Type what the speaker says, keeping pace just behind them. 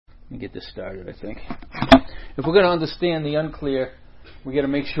Let me get this started, I think. If we're going to understand the unclear, we got to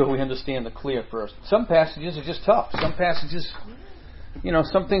make sure we understand the clear first. Some passages are just tough. Some passages,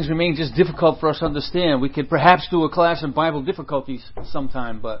 some things remain just difficult for us to understand. We could perhaps do a class on Bible difficulties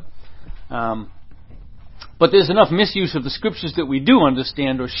sometime, but there's enough misuse of the Scriptures that we do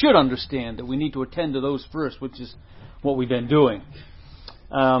understand or should understand that we need to attend to those first, which is what we've been doing.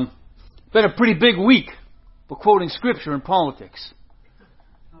 Been a pretty big week for quoting Scripture in politics.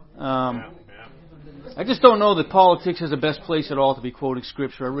 I just don't know that politics is the best place at all to be quoting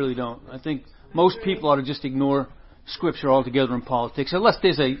Scripture. I really don't. I think most people ought to just ignore Scripture altogether in politics, unless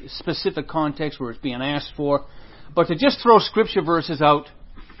there's a specific context where it's being asked for. But to just throw Scripture verses out,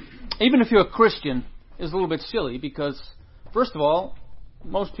 even if you're a Christian, is a little bit silly because, first of all,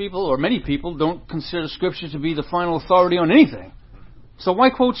 most people, or many people, don't consider Scripture to be the final authority on anything. So why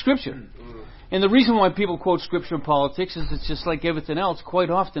quote Scripture? And the reason why people quote Scripture in politics is it's just like everything else, quite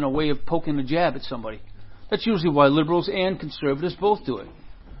often a way of poking a jab at somebody. That's usually why liberals and conservatives both do it.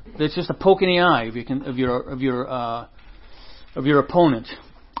 It's just a poke in the eye of your opponent,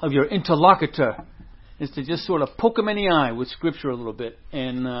 of your interlocutor, is to just sort of poke them in the eye with Scripture a little bit.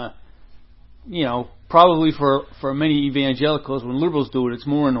 And probably for many evangelicals, when liberals do it, it's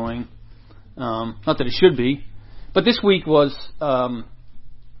more annoying. Not that it should be, but this week was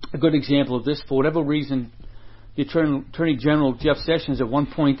a good example of this. For whatever reason, the Attorney General Jeff Sessions at one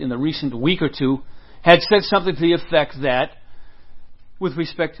point in the recent week or two had said something to the effect that, with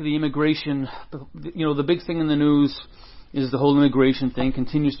respect to the immigration, the big thing in the news is the whole immigration thing,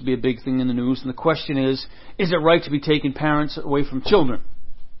 continues to be a big thing in the news, and the question is it right to be taking parents away from children?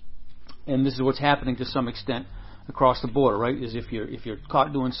 And this is what's happening to some extent across the border, right? Is if you're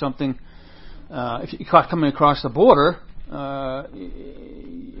caught doing something, if you're caught coming across the border,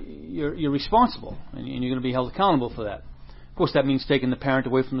 you're responsible, and you're going to be held accountable for that. Of course, that means taking the parent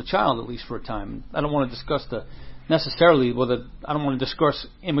away from the child, at least for a time. I don't want to discuss I don't want to discuss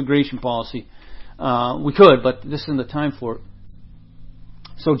immigration policy. We could, but this isn't the time for it.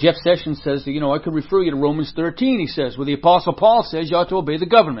 So Jeff Sessions says, I could refer you to Romans 13, he says, where the Apostle Paul says you ought to obey the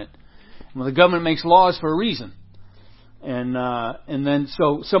government. Well, the government makes laws for a reason. And then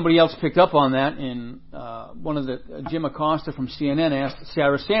so somebody else picked up on that, and Jim Acosta from CNN asked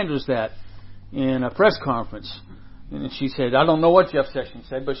Sarah Sanders that in a press conference. And she said, I don't know what Jeff Sessions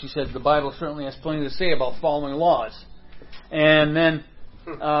said, but she said the Bible certainly has plenty to say about following laws. And then,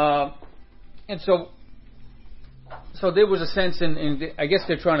 so there was a sense, and I guess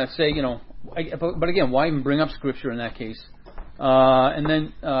they're trying to say, but again, why even bring up Scripture in that case? And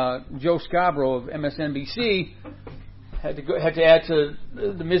then Joe Scarborough of MSNBC had to add to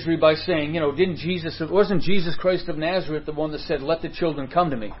the misery by saying, wasn't Jesus Christ of Nazareth the one that said, "Let the children come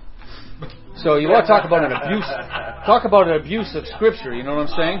to me"? So you want to talk about an abuse of Scripture, you know what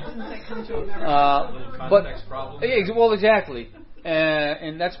I'm saying? Well, exactly,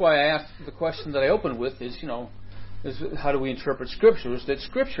 and that's why I asked the question that I opened with is how do we interpret Scripture? Is that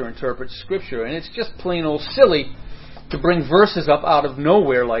Scripture interprets Scripture, and it's just plain old silly to bring verses up out of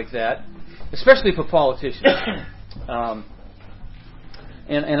nowhere like that, especially for politicians.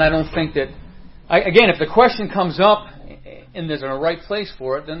 And I don't think that. Again, if the question comes up and there's a right place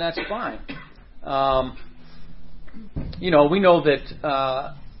for it, then that's fine. We know that.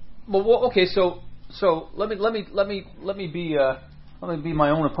 Okay. So let me be my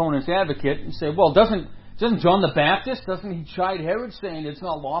own opponent's advocate and say, well, doesn't John the Baptist, doesn't he chide Herod saying it's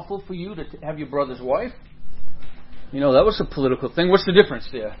not lawful for you to have your brother's wife? That was a political thing. What's the difference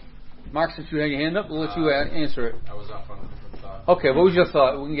there? Mark, since you had your hand up, we'll let you answer it. I was off on a different thought. Okay, what was your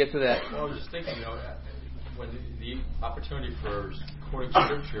thought? We can get to that. Well, I was just thinking, when the opportunity for quoting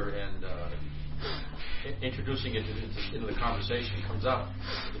Scripture and introducing it into the conversation comes up,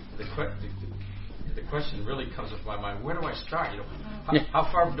 the question really comes up in my mind: where do I start? How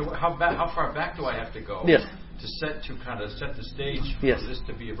far back do I have to go? Yes. To kind of set the stage for this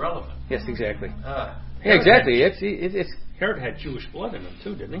to be irrelevant. Yes, exactly. Exactly. It's Herod had Jewish blood in him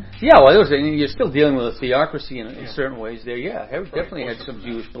too, didn't he? Yeah, well, you're still dealing with a theocracy in certain ways there. Yeah, Herod definitely had some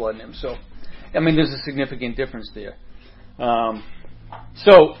Jewish blood in him. So, there's a significant difference there. I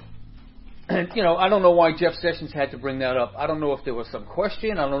don't know why Jeff Sessions had to bring that up. I don't know if there was some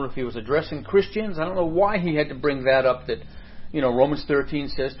question. I don't know if he was addressing Christians. I don't know why he had to bring that up. That Romans 13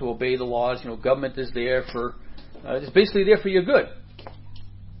 says to obey the laws. Government is there for. It's basically there for your good.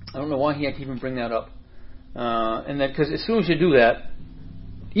 I don't know why he had to even bring that up. And then, because as soon as you do that,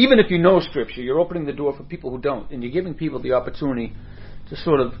 even if you know Scripture, you're opening the door for people who don't, and you're giving people the opportunity to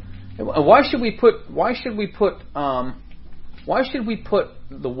sort of. Why should we put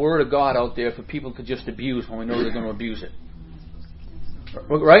the Word of God out there for people to just abuse when we know they're going to abuse it?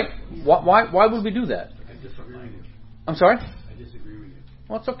 Right? Why would we do that? I disagree with you. I'm sorry? I disagree with you.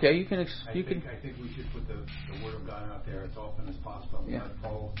 Well, it's okay. You can. I think we should put the Word of God out there as often as possible. Yeah. Let it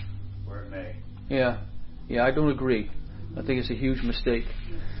fall where it may. Yeah. Yeah, I don't agree. I think it's a huge mistake.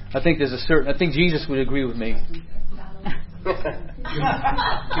 I think Jesus would agree with me.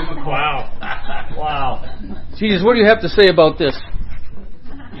 Wow. Jesus, what do you have to say about this?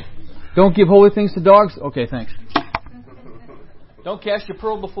 Don't give holy things to dogs? Okay, thanks. Don't cast your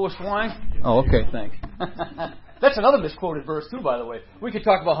pearl before swine? Oh, okay, thanks. That's another misquoted verse too, by the way. We could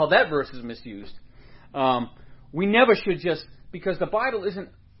talk about how that verse is misused. We never should just, because the Bible isn't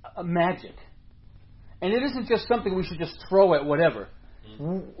a magic. And it isn't just something we should just throw at whatever.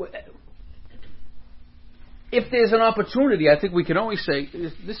 If there's an opportunity, I think we can always say,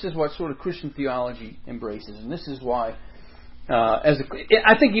 this is what sort of Christian theology embraces. And this is why, I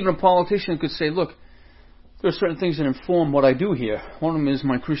think even a politician could say, look, there are certain things that inform what I do here. One of them is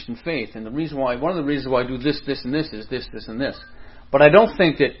my Christian faith. And one of the reasons why I do this, this, and this is this, this, and this. But I don't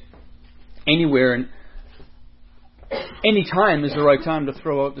think that anywhere and any time is the right time to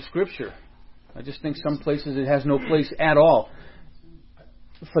throw out the Scripture. I just think some places it has no place at all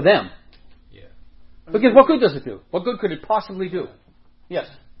for them. Yeah. Because what good does it do? What good could it possibly do? Yes.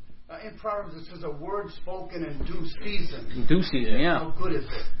 In Proverbs it says a word spoken in due season. In due season, yeah. How good is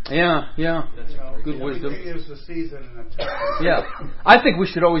it? Yeah. Good wisdom. Everything is a season and a time. Yeah. I think we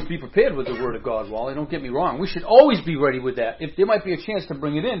should always be prepared with the Word of God, Wally. Don't get me wrong. We should always be ready with that. If there might be a chance to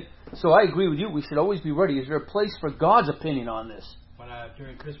bring it in. So I agree with you. We should always be ready. Is there a place for God's opinion on this? When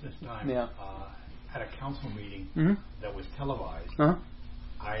during Christmas time, at a council meeting that was televised,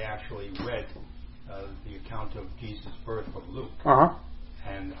 I actually read the account of Jesus' birth from Luke.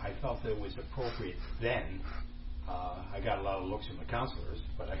 And I felt that it was appropriate then. I got a lot of looks from the counselors,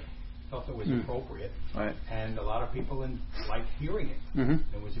 but I felt it was appropriate. Right. And a lot of people liked hearing it.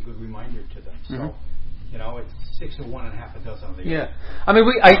 It was a good reminder to them. So, it's 6 of one and half a dozen of the other. Yeah. I mean,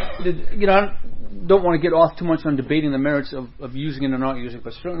 I don't want to get off too much on debating the merits of using it or not using it,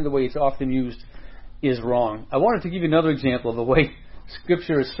 but certainly the way it's often used is wrong. I wanted to give you another example of the way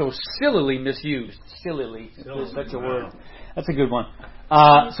Scripture is so sillily misused. Sillily. There's such a word. That's a good one.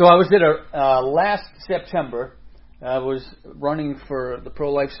 So I was there last September. I was running for the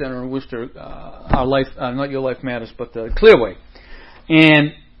Pro-Life Center in Worcester, Our Life, not Your Life Matters, but the Clearway.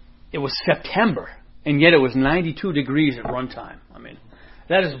 And it was September, and yet it was 92 degrees at run time. I mean,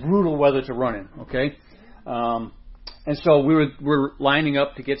 that is brutal weather to run in, okay? And so we were lining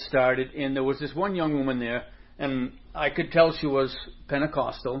up to get started, and there was this one young woman there, and I could tell she was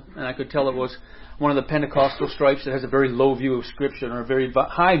Pentecostal, and I could tell it was one of the Pentecostal stripes that has a very low view of Scripture and a very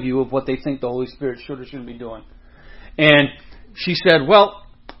high view of what they think the Holy Spirit should or shouldn't be doing. And she said, well,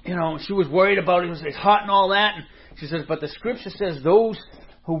 she was worried about it. It's hot and all that. And she says, but the Scripture says those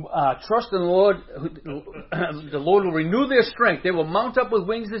who trust in the Lord, the Lord will renew their strength. They will mount up with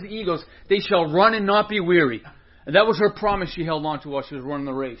wings as eagles. They shall run and not be weary. And that was her promise she held on to while she was running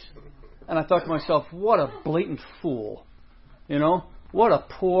the race. And I thought to myself, what a blatant fool. What a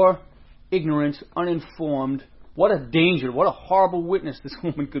poor, ignorant, uninformed, what a danger, what a horrible witness this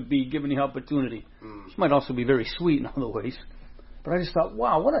woman could be given the opportunity. She might also be very sweet in other ways. But I just thought,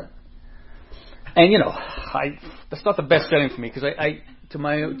 wow, what a... And, that's not the best setting for me, because I to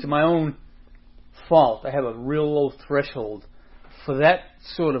my own fault, I have a real low threshold for that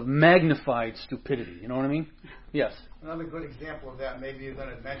sort of magnified stupidity. You know what I mean? Yes. Another good example of that, maybe you're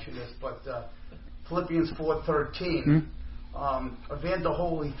going to mention this, but Philippians 4:13, Evander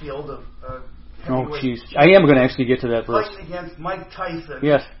Holyfield of oh, jeez. I am going to actually get to that verse. Fighting against Mike Tyson.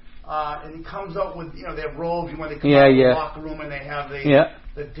 Yes. And he comes out with, their robes when they come out of the locker room and they have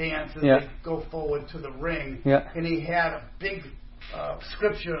the dance and they go forward to the ring. Yeah. And he had a big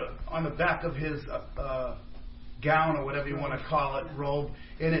scripture on the back of his gown or whatever you want to call it, robe,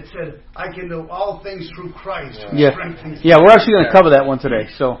 and it said, I can do all things through Christ who strengthens me. Yeah, we're actually going to cover that one today,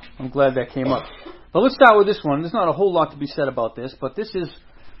 so I'm glad that came up. But let's start with this one. There's not a whole lot to be said about this, but this is,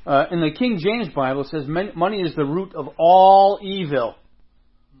 in the King James Bible, it says, money is the root of all evil.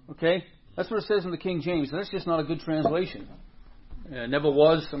 Okay? That's what it says in the King James, and that's just not a good translation. It never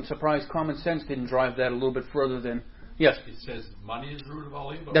was. I'm surprised common sense didn't drive that a little bit further than... Yes. It says money is the root of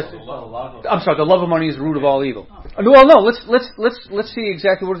all evil. That's, I'm sorry. The love of money is the root of all evil. Well, no. Let's see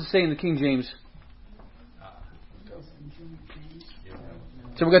exactly what does it say in the King James.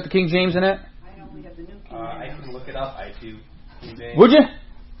 So we got the King James in it. I only have the New King James. I can look it up. I do King James. Would you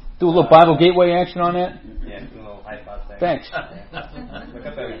do a little Bible Gateway action on that? Yeah, do a little iPod thing. Thanks. Look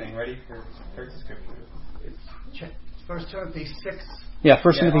up everything. Ready for the scripture? It's 1 Timothy 6. Yeah,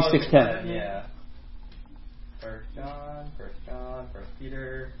 1 Timothy 6:10. Yeah. 1 John, 1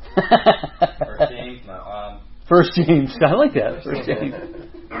 Peter. First James. No. First James. I like that. First James.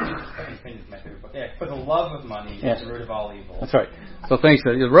 Second is my favorite book. Yeah. For the love of money is the root of all evil. That's right. So thanks.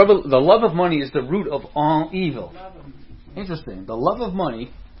 The love of money is the root of all evil. Interesting. The love of money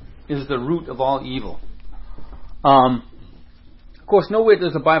is the root of all evil. Of course, nowhere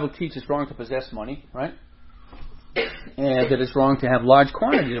does the Bible teach it's wrong to possess money, right? And that it's wrong to have large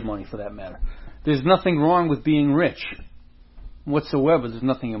quantities of money, for that matter. There's nothing wrong with being rich whatsoever. There's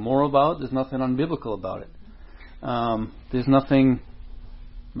nothing immoral about it. There's nothing unbiblical about it. There's nothing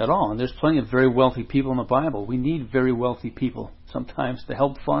at all. And there's plenty of very wealthy people in the Bible. We need very wealthy people sometimes to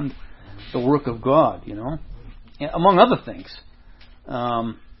help fund the work of God, you know, among other things.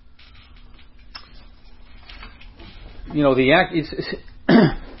 You know, the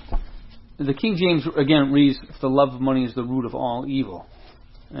King James again reads, "The love of money is the root of all evil,"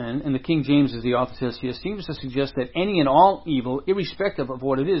 and the King James, as the author says here, seems to suggest that any and all evil, irrespective of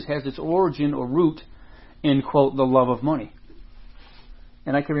what it is, has its origin or root in, quote, the love of money.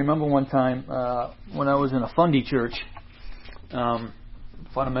 And I can remember one time when I was in a fundy church,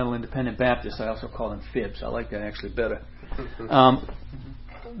 Fundamental Independent Baptist. I also call them fibs. I like that actually better.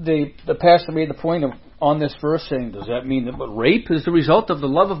 The pastor made the point of, on this verse, saying, does that mean that rape is the result of the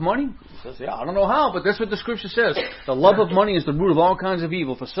love of money? He says, yeah, I don't know how, but that's what the scripture says. The love of money is the root of all kinds of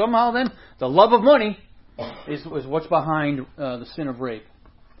evil. For somehow then, the love of money is what's behind the sin of rape.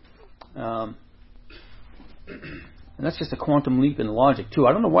 And that's just a quantum leap in logic, too.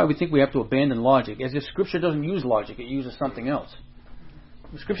 I don't know why we think we have to abandon logic. As if scripture doesn't use logic, it uses something else.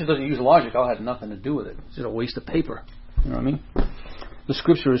 If scripture doesn't use logic, I'll have nothing to do with it. It's just a waste of paper. You know what I mean? The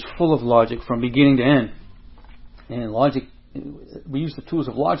scripture is full of logic from beginning to end. And logic, we use the tools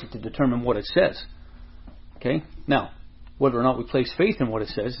of logic to determine what it says. Okay? Now, whether or not we place faith in what it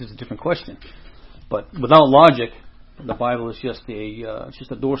says is a different question. But without logic, the Bible is just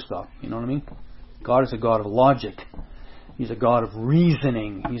a doorstop. You know what I mean? God is a God of logic. He's a God of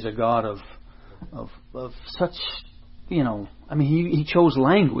reasoning. He's a God of such, you know, I mean, he chose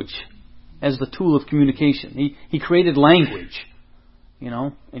language as the tool of communication. He created language. You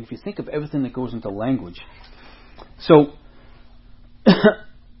know, and if you think of everything that goes into language. So,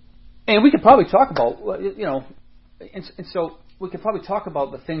 and we could probably talk about, you know, and so we could probably talk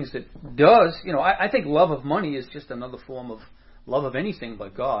about the things that does, you know, I think love of money is just another form of love of anything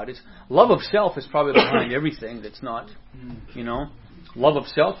but God. It's love of self is probably behind everything that's not, you know. Love of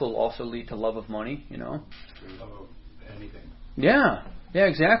self will also lead to love of money, you know. Love of anything. Yeah,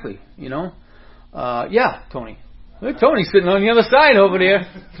 exactly, you know. Yeah, Tony. Look, Tony's sitting on the other side over there.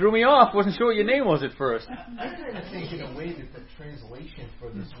 Threw me off. Wasn't sure what your name was at first. I kind of think in a way that the translation for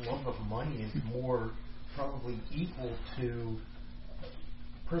this love of money is more probably equal to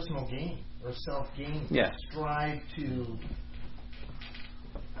personal gain or self-gain. Yeah. Strive to,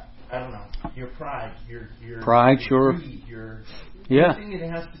 I don't know, your pride, your pride, your sure. greed, yeah. Anything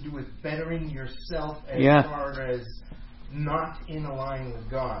that has to do with bettering yourself as far as not in line with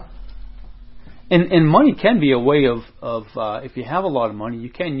God. And money can be a way of if you have a lot of money, you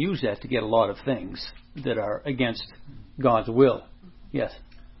can use that to get a lot of things that are against God's will. Yes?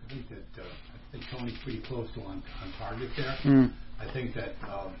 I think Tony's pretty close to on target there. I think that,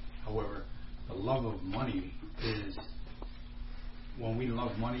 however, the love of money is, when we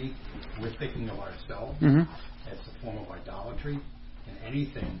love money, we're thinking of ourselves as a form of idolatry. And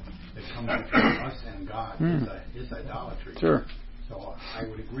anything that comes between us and God is idolatry. Sure. So I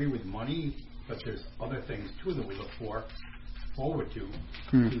would agree with money, but there's other things too that we look forward to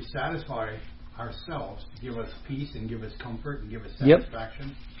satisfy ourselves, give us peace and give us comfort and give us satisfaction.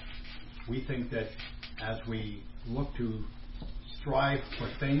 Yep. We think that as we look to strive for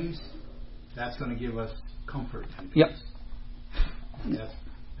things, that's going to give us comfort and peace. Yep. And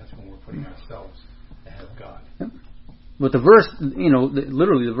that's when we're putting ourselves ahead of God. Yep. But the verse, you know,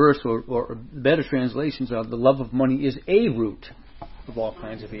 literally the verse or better translations are, the love of money is a root of all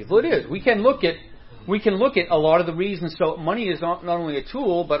kinds of evil. It is. We can look at a lot of the reasons. So money is not only a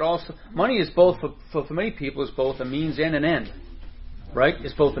tool, but also money is both for many people is both a means and an end. Right?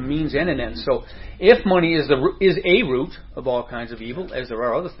 It's both a means and an end. So if money is a root of all kinds of evil, as there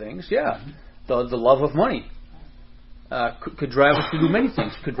are other things, the love of money could drive us to do many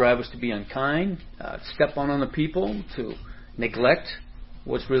things. Could drive us to be unkind, step on other people, to neglect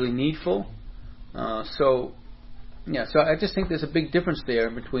what's really needful. So I just think there's a big difference there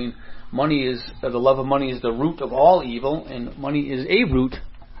between money is the love of money is the root of all evil, and money is a root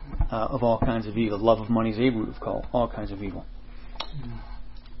of all kinds of evil. The love of money is a root of all kinds of evil.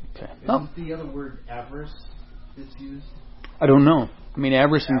 Okay. Isn't the other word avarice that's used? I don't know. I mean,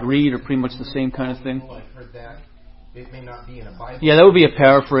 avarice and greed are pretty much the same kind of thing. I've heard that. It may not be in a Bible. Yeah, that would be a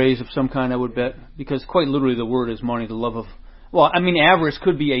paraphrase of some kind, I would bet, because quite literally the word is money, the love of... Well, I mean, avarice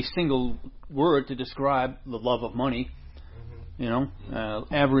could be a single word to describe the love of money. You know,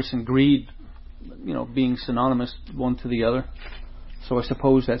 avarice and greed, you know, being synonymous one to the other. So I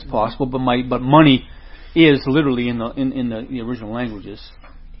suppose that's possible. But money is literally in the original languages.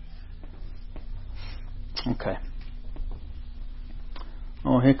 Okay.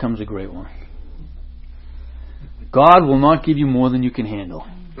 Oh, here comes a great one. God will not give you more than you can handle.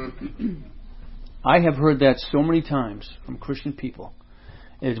 I have heard that so many times from Christian people.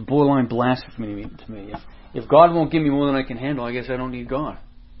 It's borderline blasphemy to me. If God won't give me more than I can handle, I guess I don't need God.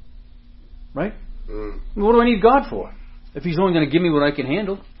 Right? What do I need God for? If He's only going to give me what I can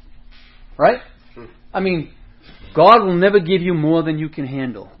handle. Right? I mean, God will never give you more than you can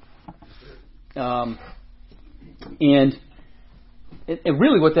handle. And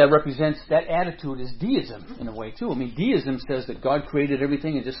really what that represents, that attitude is deism in a way too. I mean, deism says that God created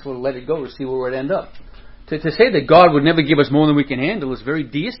everything and just sort of let it go to see where it end up. To say that God would never give us more than we can handle is very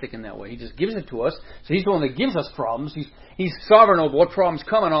deistic in that way. He just gives it to us. So He's the one that gives us problems. He's sovereign over what problems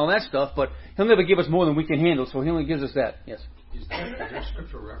come and all that stuff, but He'll never give us more than we can handle, so He only gives us that. Yes? Is there a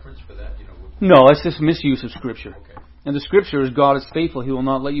scriptural reference for that? No, it's just misuse of Scripture. Okay. And the Scripture is God is faithful. He will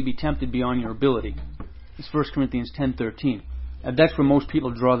not let you be tempted beyond your ability. It's 1 Corinthians 10:13. And that's where most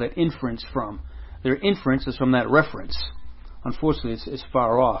people draw that inference from. Their inference is from that reference. Unfortunately, it's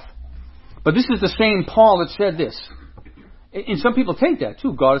far off. But this is the same Paul that said this. And some people take that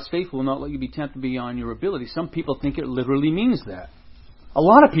too. God is faithful, will not let you be tempted beyond your ability. Some people think it literally means that. A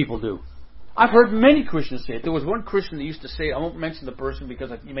lot of people do. I've heard many Christians say it. There was one Christian that used to say it. I won't mention the person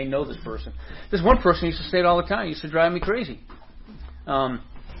because you may know this person. There's one person who used to say it all the time. It used to drive me crazy.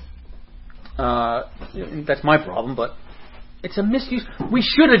 That's my problem, but it's a misuse. We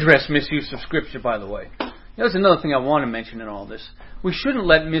should address misuse of Scripture, by the way. There's another thing I want to mention in all this. We shouldn't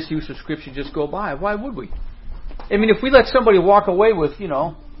let misuse of Scripture just go by. Why would we? I mean, if we let somebody walk away with,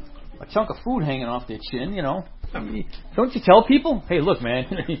 a chunk of food hanging off their chin, don't you tell people, hey, look, man,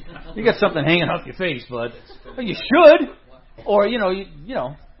 you got something hanging off your face, bud. Well, you should. Or,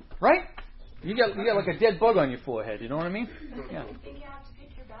 right? You got like a dead bug on your forehead, you know what I mean? Yeah. You have to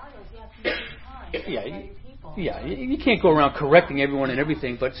pick your battles. You have to pick your time. Yeah, you can't go around correcting everyone and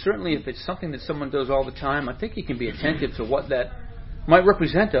everything, but certainly if it's something that someone does all the time, I think you can be attentive to what that might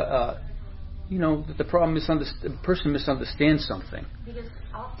represent. That the person misunderstands something. Because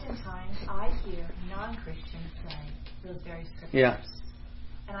oftentimes I hear non-Christians say those very scriptures. Yeah.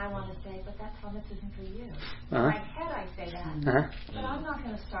 And I want to say, but that promise isn't for you. In my head I say that. But I'm not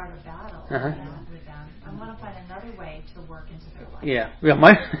going to start a battle with them. I want to find another way to work into their life. Yeah.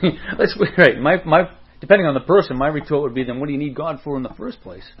 My depending on the person, my retort would be, then what do you need God for in the first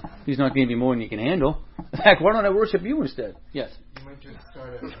place? He's not going to give you more than you can handle. In fact, why don't I worship you instead? Yes. You might just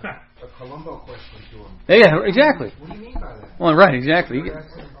start a Columbo question to him. Yeah, exactly. What do you mean by that? Well, right, exactly. Ask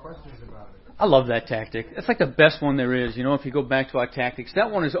some questions about it. I love that tactic. That's like the best one there is. If you go back to our tactics,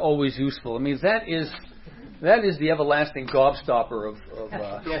 that one is always useful. I mean, that is the everlasting gobstopper of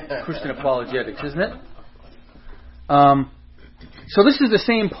Christian apologetics, isn't it? So this is the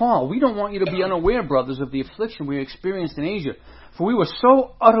same Paul. We don't want you to be unaware, brothers, of the affliction we experienced in Asia. For we were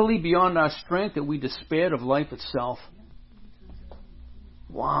so utterly beyond our strength that we despaired of life itself.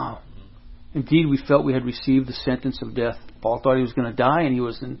 Wow. Indeed, we felt we had received the sentence of death. Paul thought he was going to die, and he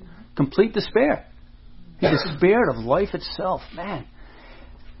was in complete despair. He despaired of life itself. Man.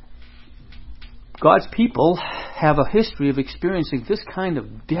 God's people have a history of experiencing this kind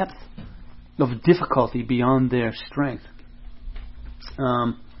of depth of difficulty beyond their strength.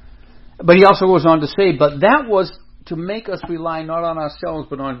 But he also goes on to say, but that was to make us rely not on ourselves,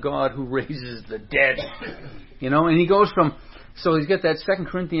 but on God who raises the dead. And he goes from, so he's got that 2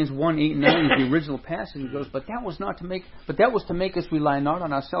 Corinthians 1, 8 and 9 is the original passage. He goes, but that was to make us rely not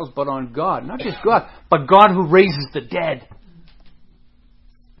on ourselves, but on God. Not just God, but God who raises the dead.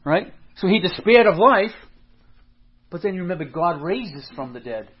 Right? So he despaired of life, but then you remember God raises from the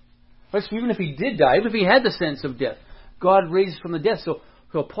dead. Right? So even if he did die, even if he had the sense of death, God raises from the dead. So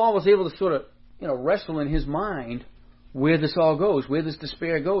Paul was able to sort of, wrestle in his mind where this all goes, where this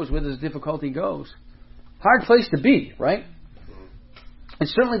despair goes, where this difficulty goes. Hard place to be, right? It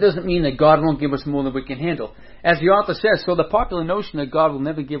certainly doesn't mean that God won't give us more than we can handle. As the author says, so the popular notion that God will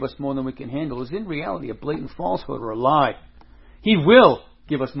never give us more than we can handle is in reality a blatant falsehood or a lie. He will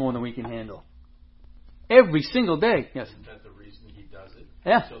give us more than we can handle. Every single day. Yes. Isn't that the reason he does it?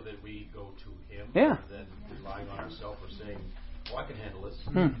 Yeah. So that we go to him rather than relying on ourselves or saying, I can handle this.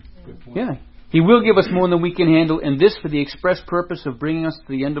 Good point. Yeah. He will give us more than we can handle, and this for the express purpose of bringing us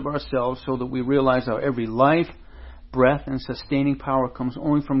to the end of ourselves so that we realize our every life, breath, and sustaining power comes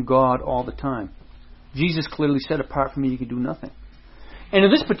only from God all the time. Jesus clearly said, apart from me, you can do nothing. And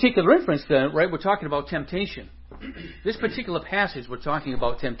in this particular inference, then, right, we're talking about temptation. This particular passage, we're talking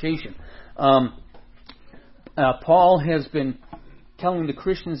about temptation. Paul has been telling the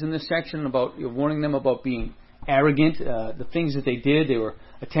Christians in this section about, warning them about being arrogant, the things that they did. They were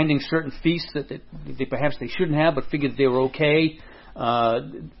attending certain feasts that they perhaps they shouldn't have, but figured they were okay.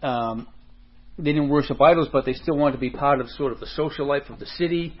 They didn't worship idols, but they still wanted to be part of sort of the social life of the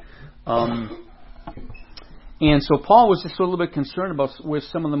city. And so Paul was just a little bit concerned about where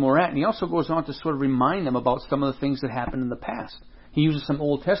some of them were at. And he also goes on to sort of remind them about some of the things that happened in the past. He uses some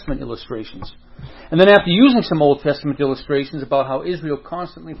Old Testament illustrations. And then after using some Old Testament illustrations about how Israel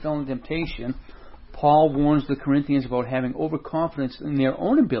constantly fell in temptation, Paul warns the Corinthians about having overconfidence in their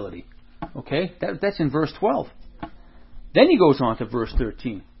own ability. Okay? That's in verse 12. Then he goes on to verse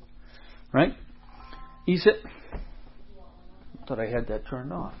 13. Right? He said... I thought I had that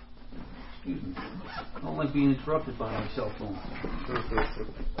turned off. Excuse me. I don't like being interrupted by my cell phone. Here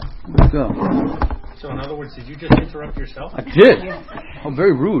we go. So in other words, did you just interrupt yourself? I did. Oh,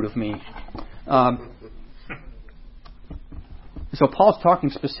 very rude of me. So Paul's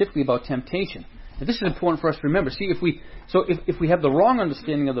talking specifically about temptation. And this is important for us to remember. See, if we have the wrong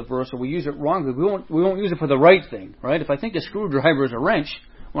understanding of the verse, or we use it wrongly, we won't use it for the right thing, right? If I think a screwdriver is a wrench,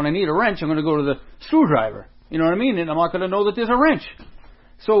 when I need a wrench, I'm going to go to the screwdriver. You know what I mean? And I'm not going to know that there's a wrench.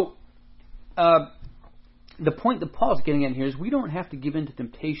 So, the point that Paul's getting at here is we don't have to give in to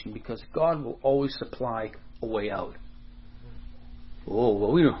temptation because God will always supply a way out. Oh,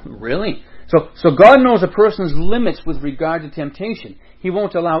 well, we don't, really? So God knows a person's limits with regard to temptation. He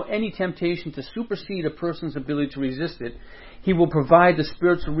won't allow any temptation to supersede a person's ability to resist it. He will provide the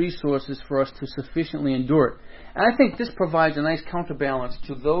spiritual resources for us to sufficiently endure it. And I think this provides a nice counterbalance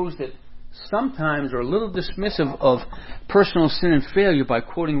to those that sometimes are a little dismissive of personal sin and failure by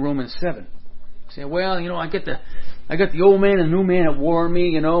quoting Romans 7. Say, well, I got the old man and the new man at war in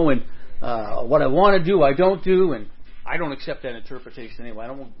me, and what I want to do, I don't do, and I don't accept that interpretation anyway. I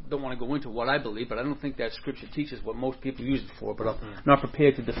don't want to go into what I believe, but I don't think that Scripture teaches what most people use it for. But I'm not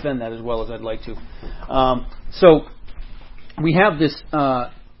prepared to defend that as well as I'd like to. So we have this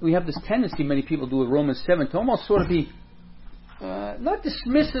tendency many people do with Romans 7 to almost sort of be not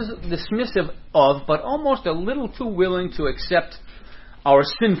dismissive of, but almost a little too willing to accept our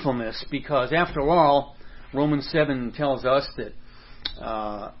sinfulness, because after all, Romans 7 tells us that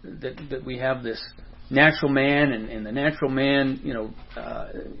we have this natural man, and the natural man,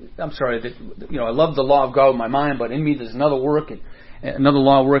 I love the law of God with my mind, but in me there's another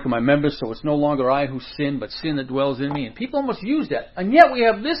law work in my members, so it's no longer I who sin, but sin that dwells in me. And people almost use that. And yet we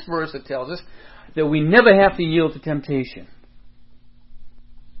have this verse that tells us that we never have to yield to temptation.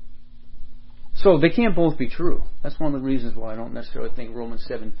 So they can't both be true. That's one of the reasons why I don't necessarily think Romans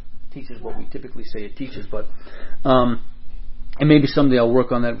 7 teaches what we typically say it teaches. But and maybe someday I'll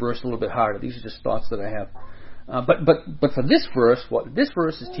work on that verse a little bit harder. These are just thoughts that I have. But for this verse, what this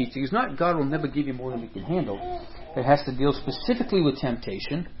verse is teaching is not God will never give you more than you can handle. It has to deal specifically with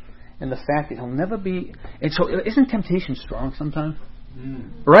temptation and the fact that He'll never be. And so, isn't temptation strong sometimes?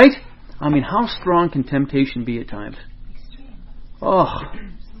 Right? I mean, how strong can temptation be at times? Oh,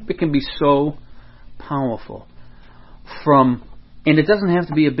 it can be so powerful. And it doesn't have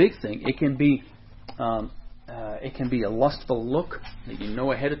to be a big thing. It can be a lustful look that you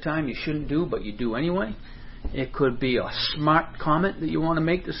know ahead of time you shouldn't do, but you do anyway. It could be a smart comment that you want to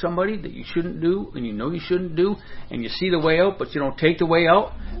make to somebody that you shouldn't do, and you know you shouldn't do, and you see the way out, but you don't take the way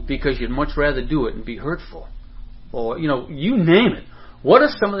out because you'd much rather do it and be hurtful. Or, you name it. What are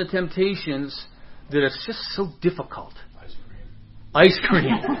some of the temptations that are just so difficult? Ice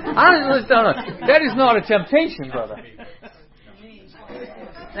cream. That is not a temptation, brother.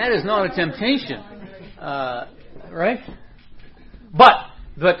 That is not a temptation. Right? But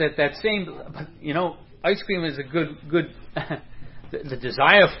that same, ice cream is a good the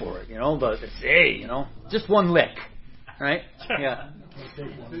desire for it, just one lick, right? Yeah.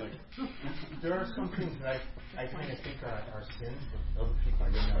 There are some things that I kind of think are sins, but other people I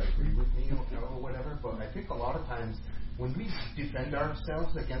don't agree with me or whatever. But I think a lot of times when we defend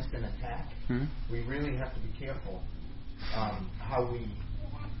ourselves against an attack, we really have to be careful how we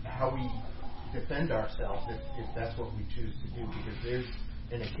defend ourselves if that's what we choose to do, because there's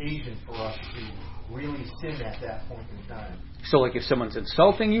an occasion for us to really sin at that point in time. So, like if someone's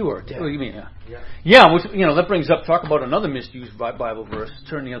insulting you, or what do you mean? That brings up, talk about another misused Bible verse: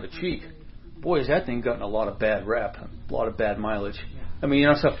 turn the other cheek. Boy, has that thing gotten a lot of bad rap, a lot of bad mileage. I mean,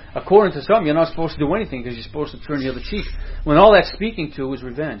 so according to some, you're not supposed to do anything because you're supposed to turn the other cheek. When all that's speaking to is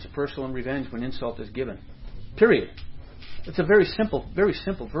revenge, personal revenge when insult is given. Period. It's a very simple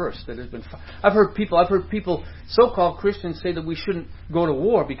verse that has been. I've heard people, so-called Christians, say that we shouldn't go to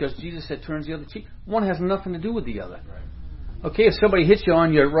war because Jesus said turns the other cheek. One has nothing to do with the other. Okay, if somebody hits you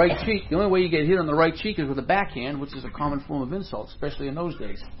on your right cheek, the only way you get hit on the right cheek is with a backhand, which is a common form of insult, especially in those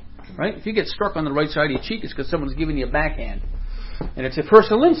days. Right? If you get struck on the right side of your cheek, it's because someone's giving you a backhand. And it's a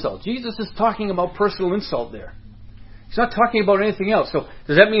personal insult. Jesus is talking about personal insult there. He's not talking about anything else. So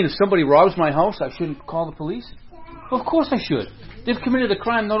does that mean if somebody robs my house, I shouldn't call the police? Well, of course I should. They've committed a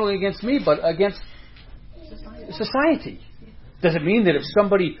crime not only against me, but against society. Does it mean that if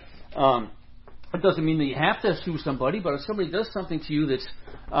somebody... it doesn't mean that you have to sue somebody, but if somebody does something to you that's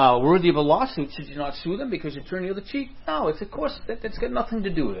worthy of a lawsuit, should you not sue them because you turn the other cheek? No, it's of course that's got nothing to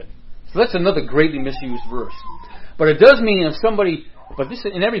do with it. So that's another greatly misused verse. But it does mean if somebody, but this,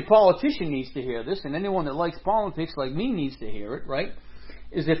 and every politician needs to hear this, and anyone that likes politics like me needs to hear it, right?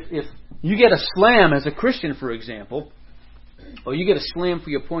 Is if you get a slam as a Christian, for example, or you get a slam for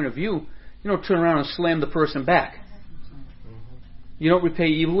your point of view, you don't turn around and slam the person back. You don't repay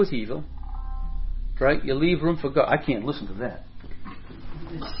evil with evil. Right? You leave room for God. I can't listen to that.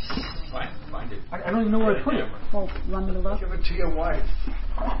 Find it. I don't even know where to put it. Well, want me to look? Give it to your wife.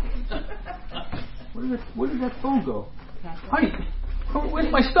 Where did that phone go? Honey,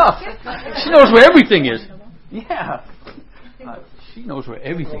 where's my stuff? She knows where everything is. Yeah. She knows where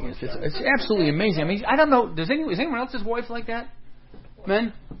everything is. It's absolutely amazing. I mean, I don't know. Is anyone else's wife like that?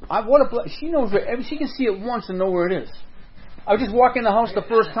 Men? She knows where she can see it once and know where it is. I was just walking in the house the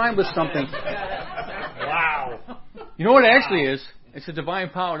first time with something. Wow. You know what it actually is? It's a divine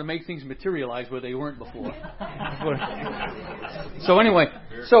power to make things materialize where they weren't before. So anyway,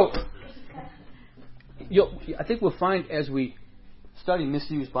 I think we'll find as we study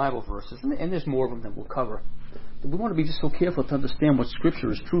misused Bible verses, and there's more of them that we'll cover, that we want to be just so careful to understand what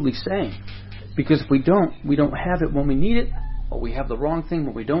Scripture is truly saying. Because if we don't have it when we need it, or we have the wrong thing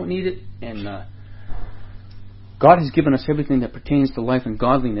when we don't need it, and God has given us everything that pertains to life and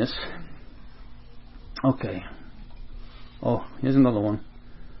godliness. Okay. Oh, here's another one.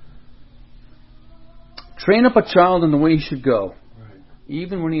 Train up a child in the way he should go. Right.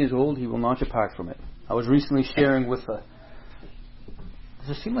 Even when he is old, he will not depart from it. I was recently sharing with does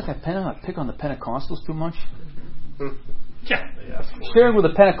it seem like I pick on the Pentecostals too much? Yeah. Sharing with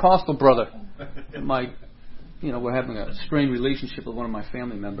a Pentecostal brother. We're having a strained relationship with one of my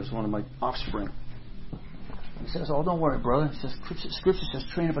family members, one of my offspring. He says, "Oh, don't worry, brother." It says, Scripture says,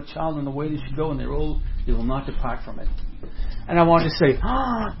 "Train up a child in the way they should go, and they're old, they will not depart from it." And I wanted to say,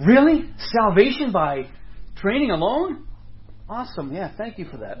 really? Salvation by training alone? Awesome, yeah, thank you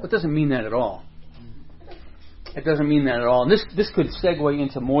for that. But it doesn't mean that at all. It doesn't mean that at all. And this could segue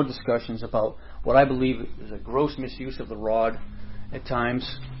into more discussions about what I believe is a gross misuse of the rod at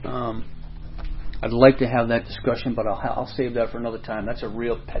times. I'd like to have that discussion, but I'll save that for another time. That's a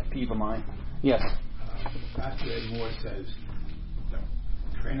real pet peeve of mine. Yes? Pastor Ed Moore says,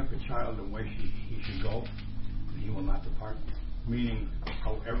 train up a child in the way he should go, and he will not depart. Meaning,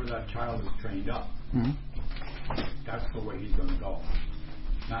 however that child is trained up, that's the way he's going to go.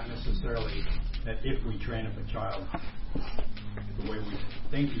 Not necessarily that if we train up a child the way we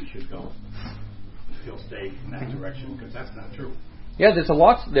think he should go, he'll stay in that direction, because that's not true. Yeah, there's a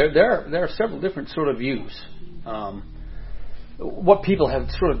lot. There are several different sort of views. What people have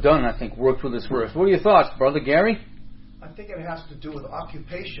sort of done, I think, worked with this verse. What are your thoughts, Brother Gary? I think it has to do with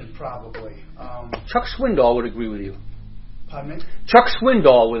occupation, probably. Chuck Swindoll would agree with you. Pardon me? Chuck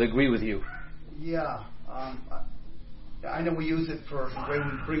Swindoll would agree with you. Yeah. I know we use it for the way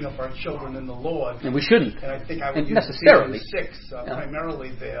we bring up our children in the Lord. And we shouldn't. And I think I would use necessarily. Ephesians 6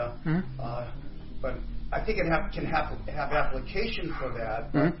 primarily there. But I think it can have application for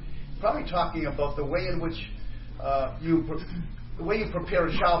that. But probably talking about the way in which the way you prepare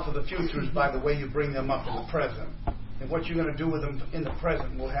a child for the future is by the way you bring them up in the present. And what you're going to do with them in the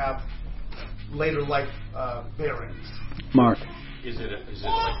present will have later life bearings. Mark. Is it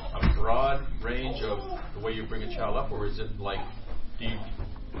like a broad range of the way you bring a child up, or is it like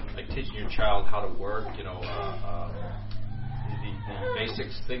teaching your child how to work, the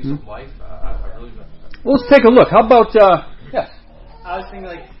basics things of life? I really don't. Well, let's take a look. How about yes? I was thinking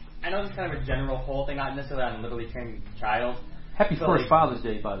I know it's kind of a general whole thing, not necessarily on literally training a child. Happy first Father's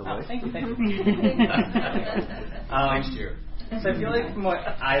Day, by the way. Thank you. Next year. So I feel like from what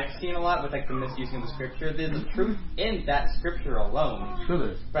I've seen a lot with the misusing of the Scripture, there's a truth in that Scripture alone. Sure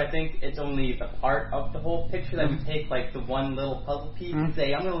there is. But I think it's only the part of the whole picture that we take the one little puzzle piece and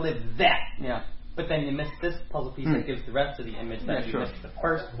say, I'm going to live that. Yeah. But then you miss this puzzle piece that gives the rest of the image that you missed the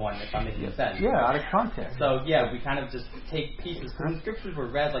first one, if I'm making sense. Yeah, out of context. So yeah, we kind of just take pieces. When the Scriptures were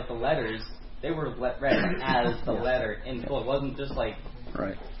read like the letters, they were read as the letter in full. It wasn't just like,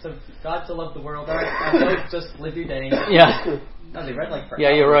 right. So God so loved the world. All right, just live your day. Yeah. No, they read like for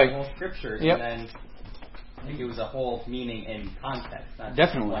you're right. the whole scriptures, yep. and then I think it was a whole meaning in context, not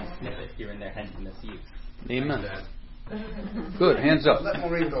definitely just one snippet here and there, hence the misuse. Amen. Good. Hands up. Let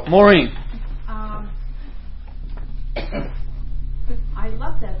Maureen go. Maureen. I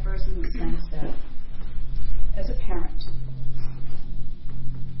love that verse in the sense that, as a parent,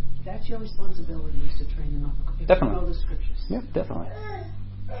 that's your responsibility is to train them up. If Definitely. You know the scriptures. Yep, definitely.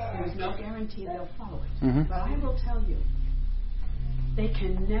 There is no guarantee they'll follow it. Mm-hmm. But I will tell you, they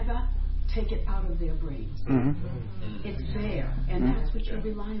can never take it out of their brains. Mm-hmm. It's there, and that's what you're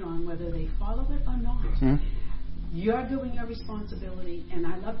relying on, whether they follow it or not. Mm-hmm. You're doing your responsibility, and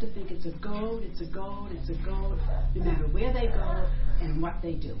I love to think it's a goad, no matter where they go and what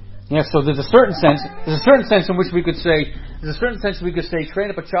they do. Yeah, so there's a certain sense in which we could say, train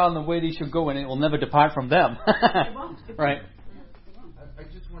up a child in the way they should go, and it will never depart from them. It won't. Right. I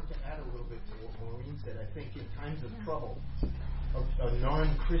just want to add a little bit to what Maureen said. I think in times of trouble, a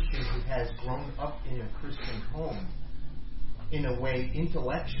non-Christian who has grown up in a Christian home, in a way,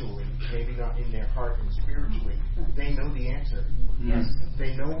 intellectually, maybe not in their heart and spiritually, they know the answer. Yes.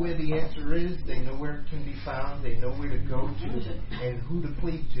 They know where the answer is, they know where it can be found, they know where to go to, and who to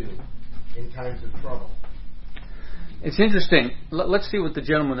plead to in times of trouble. It's interesting. Let's see what the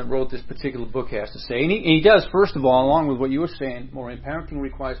gentleman that wrote this particular book has to say. And he does, first of all, along with what you were saying, Maureen, parenting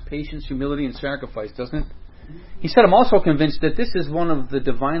requires patience, humility, and sacrifice, doesn't it? He said, I'm also convinced that this is one of the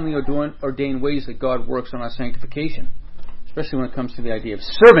divinely ordained ways that God works on our sanctification, especially when it comes to the idea of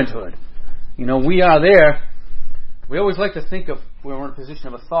servanthood. You know, we are there. We always like to think of when we're in a position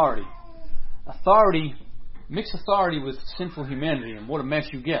of authority. Mix authority with sinful humanity, and what a mess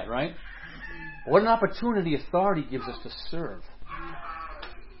you get, right? What an opportunity authority gives us to serve.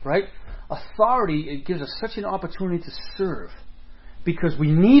 Right? Authority, it gives us such an opportunity to serve. Because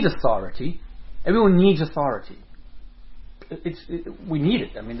we need authority. Everyone needs authority. We need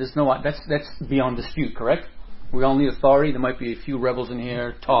it. I mean, that's beyond dispute, correct? We all need authority. There might be a few rebels in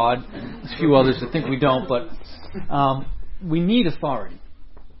here, Todd, a few others that think we don't, but we need authority.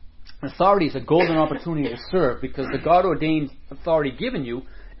 Authority is a golden opportunity to serve, because the God-ordained authority given you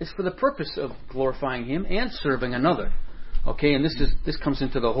is for the purpose of glorifying Him and serving another. Okay, and this comes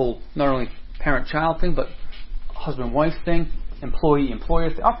into the whole not only parent-child thing, but husband-wife thing, employee-employer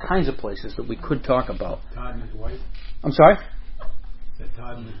thing, all kinds of places that we could talk about. Todd and his wife. I'm sorry? Said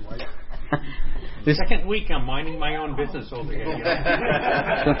Todd and his wife. The second week I'm minding my own business over here. He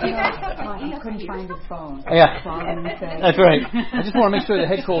couldn't find his phone. Yeah, that's right. I just want to make sure the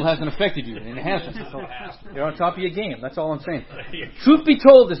head cold hasn't affected you, and it hasn't. So you're on top of your game. That's all I'm saying. Truth be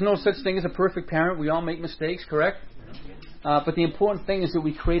told, there's no such thing as a perfect parent. We all make mistakes, correct? But the important thing is that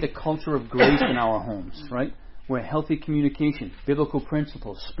we create a culture of grace in our homes, right? Where healthy communication, biblical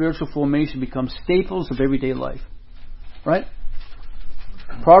principles, spiritual formation become staples of everyday life, right?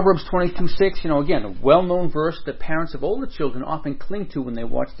 Proverbs 22:6, again, a well-known verse that parents of older children often cling to when they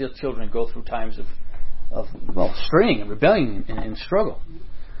watch their children go through times of straying and rebellion and struggle.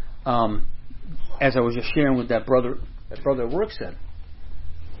 As I was just sharing with that brother at work said.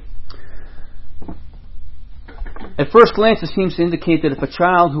 At first glance, it seems to indicate that if a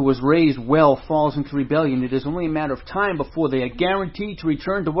child who was raised well falls into rebellion, it is only a matter of time before they are guaranteed to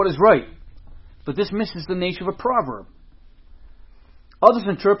return to what is right. But this misses the nature of a proverb. Others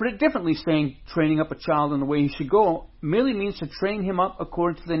interpret it differently, saying training up a child in the way he should go merely means to train him up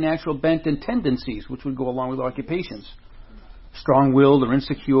according to the natural bent and tendencies, which would go along with occupations. Strong-willed or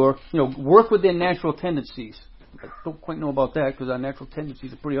insecure, work with their natural tendencies. I don't quite know about that, because our natural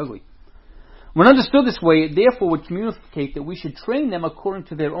tendencies are pretty ugly. When understood this way, it therefore would communicate that we should train them according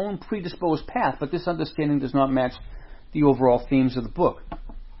to their own predisposed path, but this understanding does not match the overall themes of the book.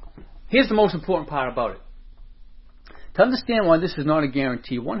 Here's the most important part about it. To understand why this is not a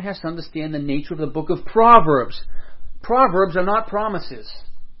guarantee, one has to understand the nature of the book of Proverbs. Proverbs are not promises.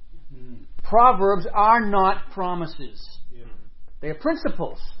 Proverbs are not promises. They are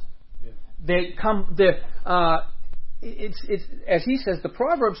principles. They come. It's as he says, the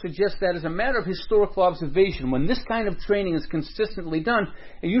Proverbs suggest that as a matter of historical observation, when this kind of training is consistently done,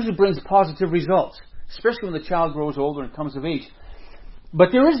 it usually brings positive results, especially when the child grows older and comes of age.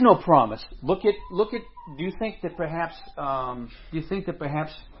 But there is no promise. Look at. Do you think that perhaps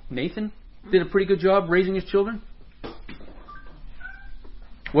Nathan did a pretty good job raising his children?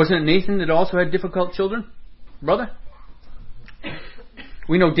 Wasn't it Nathan that also had difficult children, brother?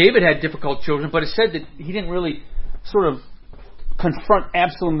 We know David had difficult children, but it said that he didn't really sort of confront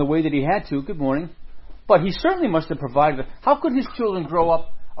Absalom the way that he had to. Good morning. But he certainly must have provided. How could his children grow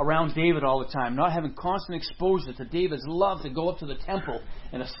up around David all the time, not having constant exposure to David's love to go up to the temple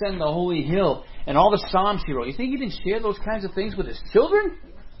and ascend the holy hill and all the Psalms he wrote. You think he didn't share those kinds of things with his children?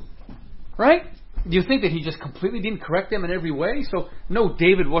 Right? Do you think that he just completely didn't correct them in every way? So, no,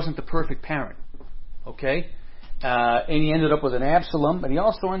 David wasn't the perfect parent. Okay? And he ended up with an Absalom, but he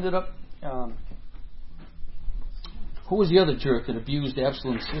also ended up... who was the other jerk that abused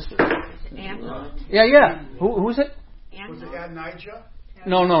Absalom's sister? Amnon. Yeah. Who was it? Was it Adonijah?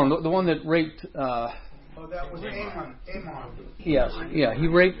 No, the one that raped... that was Amon. Yes, yeah, he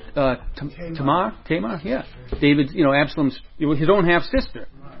raped Tamar, yeah. David's, Absalom's, his own half-sister.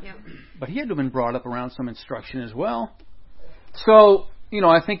 Yep. But he had to have been brought up around some instruction as well. So,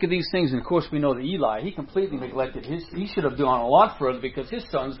 I think of these things, and of course we know that Eli, he completely neglected he should have gone a lot further because his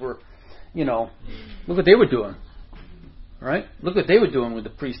sons were, look what they were doing. Right? Look what they were doing with the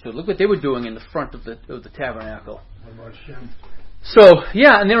priesthood. Look what they were doing in the front of the tabernacle. How about Shem? So,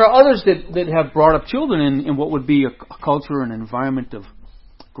 yeah, and there are others that have brought up children in what would be a culture and environment of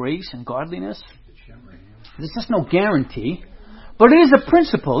grace and godliness. There's just no guarantee. But it is a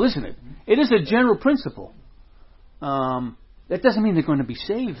principle, isn't it? It is a general principle. That doesn't mean they're going to be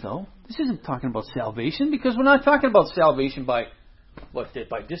saved, though. This isn't talking about salvation, because we're not talking about salvation by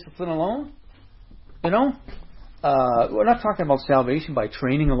discipline alone. We're not talking about salvation by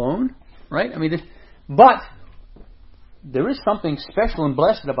training alone, right? But there is something special and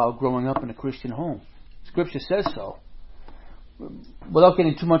blessed about growing up in a Christian home. Scripture says so. Without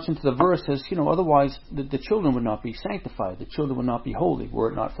getting too much into the verse, says, otherwise the children would not be sanctified. The children would not be holy,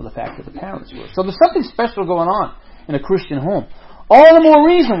 were it not for the fact that the parents were. So there's something special going on in a Christian home. All the more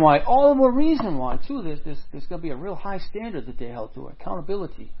reason why, too, there's going to be a real high standard that they held to,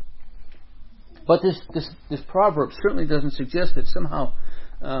 accountability. But this proverb certainly doesn't suggest that somehow...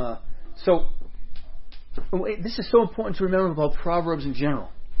 this is so important to remember about Proverbs in general.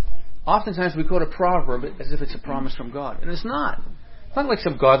 Oftentimes we quote a proverb as if it's a promise from God. And it's not. It's not like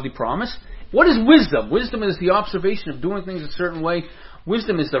some godly promise. What is wisdom? Wisdom is the observation of doing things a certain way.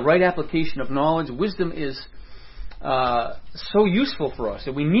 Wisdom is the right application of knowledge. Wisdom is so useful for us,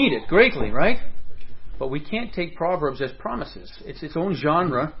 and we need it greatly, right? But we can't take Proverbs as promises. It's its own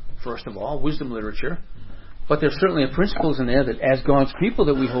genre, first of all, wisdom literature. But there's certainly principles in there that, as God's people,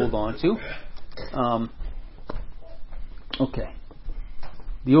 that we hold on to. Okay.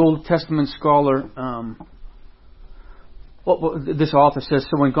 The Old Testament scholar, this author says,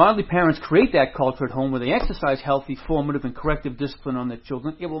 so when godly parents create that culture at home where they exercise healthy, formative, and corrective discipline on their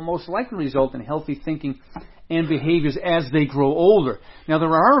children, it will most likely result in healthy thinking and behaviors as they grow older. Now, there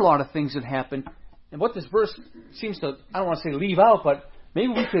are a lot of things that happen, and what this verse seems to, I don't want to say leave out, but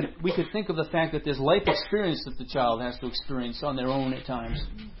maybe we could think of the fact that there's life experience that the child has to experience on their own at times.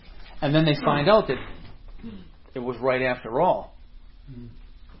 And then they find out that it was right after all.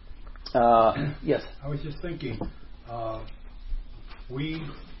 Yes? I was just thinking, we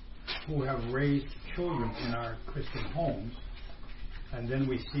who have raised children in our Christian homes, and then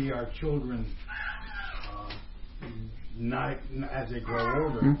we see our children, not as they grow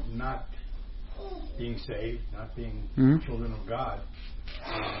older, not being saved, not being children of God,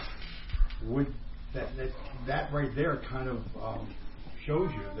 would that right there kind of shows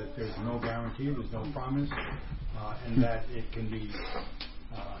you that there's no guarantee, there's no promise, and that it can be,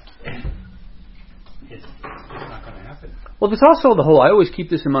 it's not going to happen. Well, there's also the whole, I always keep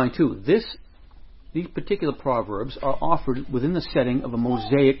this in mind too, these particular proverbs are offered within the setting of a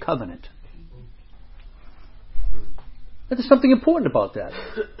Mosaic covenant. There's something important about that.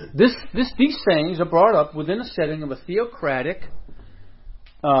 These sayings are brought up within a setting of a theocratic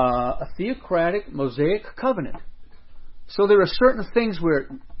Mosaic covenant. So there are certain things where,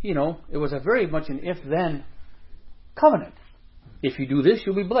 it was a very much an if-then covenant. If you do this,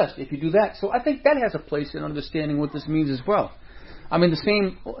 you'll be blessed. If you do that. So I think that has a place in understanding what this means as well. I mean, the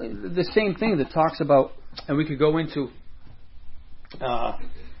same thing that talks about, and we could go into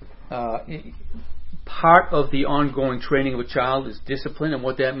part of the ongoing training of a child is discipline and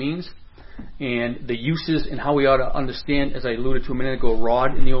what that means, and the uses and how we ought to understand, as I alluded to a minute ago,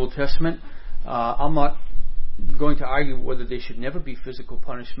 rod in the Old Testament. I'm not going to argue whether there should never be physical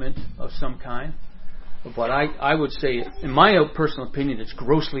punishment of some kind, but I would say, in my personal opinion, it's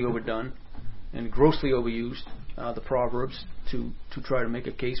grossly overdone and grossly overused, the Proverbs, to try to make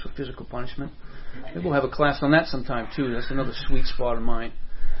a case for physical punishment. Maybe we'll have a class on that sometime too. That's another sweet spot of mine.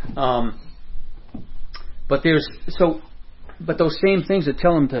 But those same things that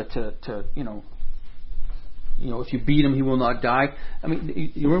tell him to if you beat him, he will not die. I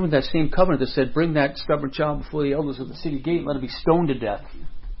mean, you remember that same covenant that said, bring that stubborn child before the elders of the city gate and let him be stoned to death.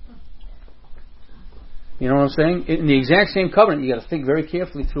 You know what I'm saying? In the exact same covenant, you got to think very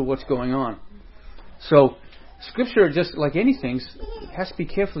carefully through what's going on. So, Scripture, just like anything, it has to be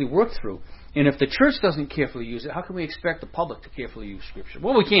carefully worked through. And if the church doesn't carefully use it, how can we expect the public to carefully use Scripture?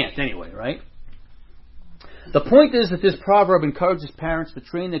 Well, we can't anyway, right? The point is that this proverb encourages parents to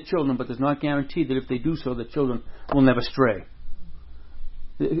train their children, but does not guarantee that if they do so, the children will never stray.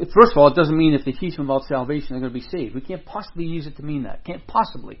 First of all, it doesn't mean if they teach them about salvation, they're going to be saved. We can't possibly use it to mean that. Can't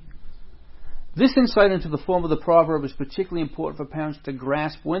possibly. This insight into the form of the proverb is particularly important for parents to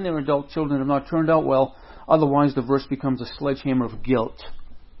grasp when their adult children have not turned out well. Otherwise, the verse becomes a sledgehammer of guilt,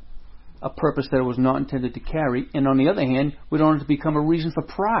 a purpose that it was not intended to carry. And on the other hand, we don't want it to become a reason for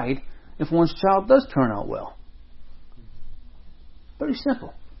pride if one's child does turn out well. Very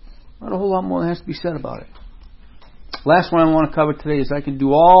simple. Not a whole lot more that has to be said about it. Last one I want to cover today is I can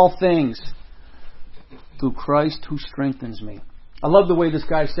do all things through Christ who strengthens me. I love the way this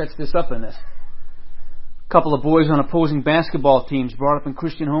guy sets this up in this. A couple of boys on opposing basketball teams brought up in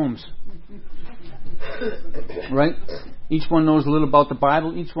Christian homes. Right? Each one knows a little about the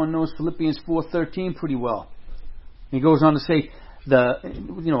Bible. Each one knows Philippians 4:13 pretty well. And he goes on to say,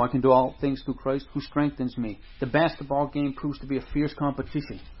 I can do all things through Christ who strengthens me. The basketball game proves to be a fierce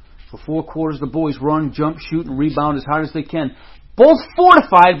competition. For 4 quarters, the boys run, jump, shoot, and rebound as hard as they can, both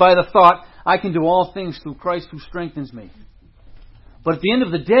fortified by the thought, I can do all things through Christ who strengthens me. But at the end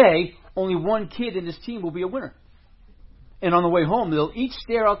of the day, only one kid in this team will be a winner. And on the way home, they'll each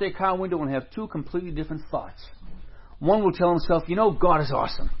stare out their car window and have 2 completely different thoughts. One will tell himself, God is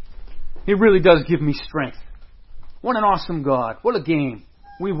awesome. He really does give me strength. What an awesome God. What a game.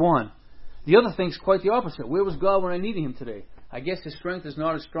 We won. The other thinks quite the opposite. Where was God when I needed Him today? I guess His strength is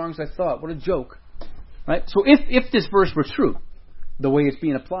not as strong as I thought. What a joke. Right? So if this verse were true, the way it's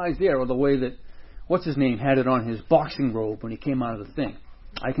being applied there, or the way that, what's-his-name had it on his boxing robe when he came out of the thing.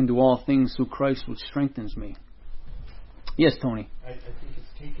 I can do all things through Christ which strengthens me. Yes, Tony? I think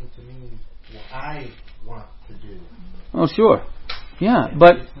it's taken to mean what I want to do. Oh, sure. Yeah,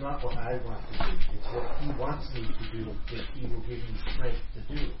 but it's not what I want to do. It's what He wants me to do that He will give me strength to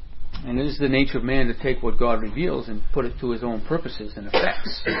do. And it is the nature of man to take what God reveals and put it to his own purposes and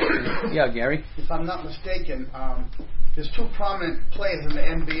effects. Yeah, Gary? If I'm not mistaken, there's 2 prominent players in the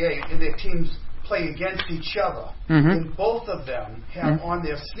NBA, and their teams play against each other. Mm-hmm. And both of them have on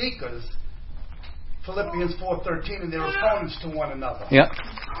their sneakers Philippians 4:13, and their opponents to one another. Yep,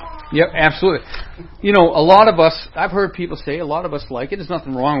 absolutely. A lot of us, I've heard people say, a lot of us like it. There's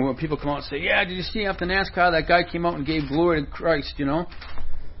nothing wrong when people come out and say, yeah, did you see after NASCAR that guy came out and gave glory to Christ,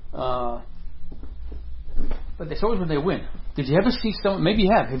 But it's always when they win. Did you ever see someone, maybe you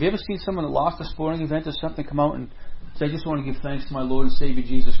have you ever seen someone that lost a sporting event or something come out and say, I just want to give thanks to my Lord and Savior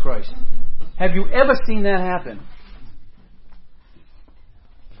Jesus Christ? Have you ever seen that happen?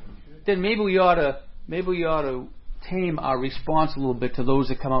 Then maybe we ought to tame our response a little bit to those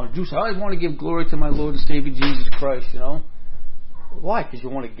that come out and do so. I want to give glory to my Lord and Savior Jesus Christ, Why? Because you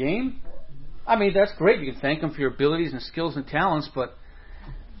want a game? I mean, that's great. You can thank Him for your abilities and skills and talents, but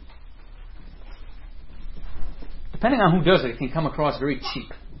depending on who does it can come across very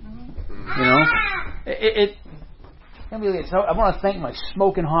cheap. I want to thank my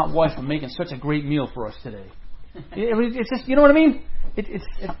smoking hot wife for making such a great meal for us today. It's just, you know what I mean? But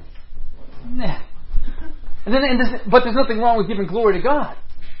there's nothing wrong with giving glory to God.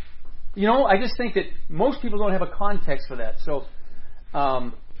 I just think that most people don't have a context for that. So,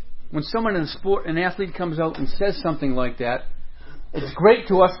 when someone in sport, an athlete comes out and says something like that, it's great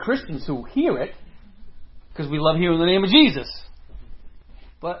to us Christians who hear it, because we love hearing the name of Jesus.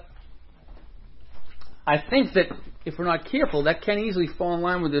 But I think that if we're not careful, that can easily fall in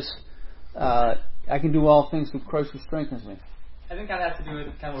line with this, I can do all things through Christ who strengthens me. I think that has to do with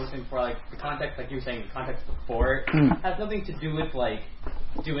kind of what we were saying before, like the context, like you were saying, the context before, has nothing to do with like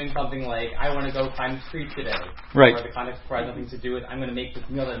doing something like, I want to go climb the tree today. Right. Or the context before has nothing to do with, I'm going to make this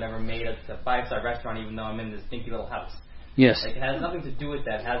meal that I've never made at a 5-star restaurant even though I'm in this dinky little house. Yes. Like, it has nothing to do with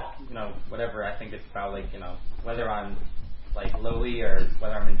that. It has, whatever. I think it's about, like, whether I'm, like, lowly or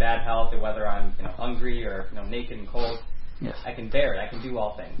whether I'm in bad health or whether I'm, hungry or, naked and cold. Yes. I can bear it. I can do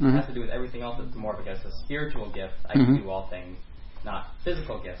all things. Mm-hmm. It has to do with everything else. It's more of, I guess, a spiritual gift. I can do all things, not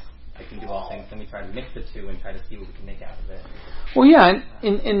physical gifts. I can do all things. Then we try to mix the two and try to see what we can make out of it. Well, yeah,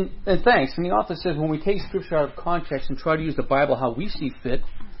 and thanks. And the author says when we take Scripture out of context and try to use the Bible how we see fit,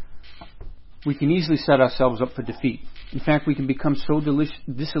 we can easily set ourselves up for defeat. In fact, we can become so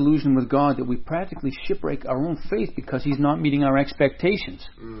disillusioned with God that we practically shipwreck our own faith because He's not meeting our expectations.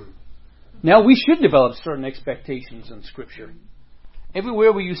 Now, we should develop certain expectations in Scripture.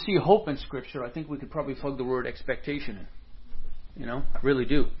 Everywhere where you see hope in Scripture, I think we could probably plug the word expectation in. I really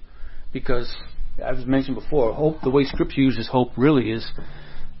do. Because I've mentioned before, hope, the way Scripture uses hope really is,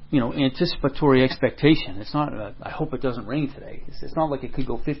 anticipatory expectation. It's not, I hope it doesn't rain today. It's not like it could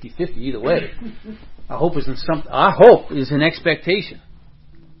go 50-50 either way. Our hope is an expectation.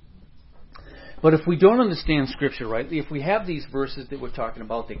 But if we don't understand Scripture rightly, if we have these verses that we're talking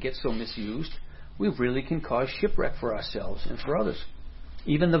about that get so misused, we really can cause shipwreck for ourselves and for others.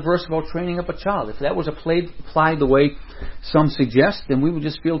 Even the verse about training up a child, if that was applied the way some suggest, then we would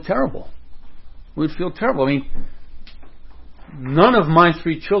just feel terrible. We'd feel terrible. I mean, none of my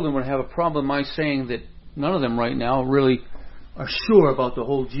 3 children would have a problem my saying that none of them right now really are sure about the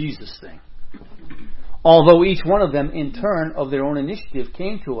whole Jesus thing. Although each one of them, in turn, of their own initiative,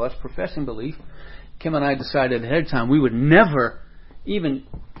 came to us professing belief. Kim and I decided ahead of time we would never even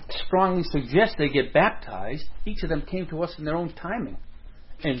strongly suggest they get baptized. Each of them came to us in their own timing.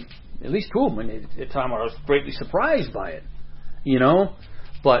 And at least 2 of them, at the time, I was greatly surprised by it.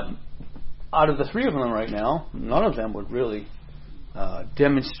 But out of the 3 of them right now, none of them would really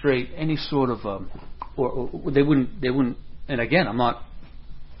demonstrate any sort of, or they wouldn't. And again,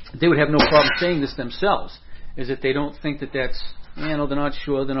 they would have no problem saying this themselves, is that they don't think that's, they're not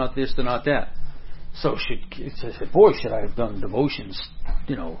sure, they're not this, they're not that. So should I have done devotions,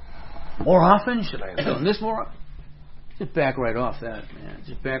 more often? Should I have done this more often? Just back right off that, man.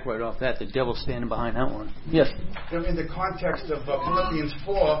 Just back right off that. The devil's standing behind that one. Yes? In the context of Philippians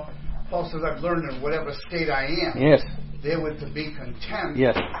 4, Paul says, I've learned in whatever state I am. Yes. Therewith to be content.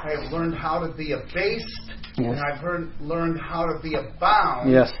 Yes. I have learned how to be abased. Yes. And I've learned how to be abound.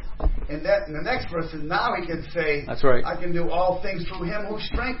 Yes. And that in the next verse, now he can say, that's right. I can do all things through him who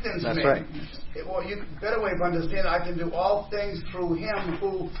strengthens that's me. Right. Better way of understanding, I can do all things through him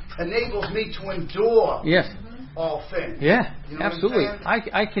who enables me to endure. Yes. All things. Yeah, absolutely.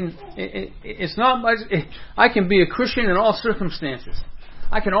 I can. It's not much. I can be a Christian in all circumstances.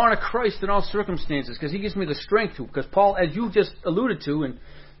 I can honor Christ in all circumstances because He gives me the strength to. Because Paul, as you just alluded to, and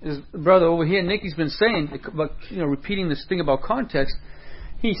his brother over here, Nicky's been saying, about, repeating this thing about context.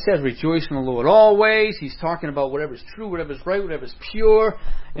 He says, "Rejoice in the Lord always." He's talking about whatever's true, whatever's right, whatever's pure,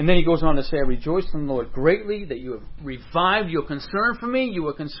 and then he goes on to say, "I rejoice in the Lord greatly that you have revived your concern for me. You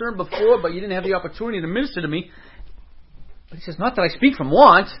were concerned before, but you didn't have the opportunity to minister to me." But he says, "Not that I speak from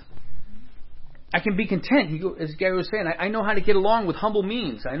want. I can be content." As Gary was saying, I know how to get along with humble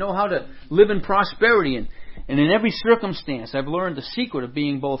means. I know how to live in prosperity, and in every circumstance, I've learned the secret of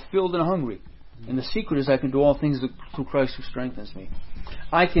being both filled and hungry. And the secret is I can do all things through Christ who strengthens me.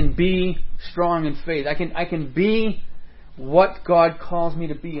 I can be strong in faith. I can be what God calls me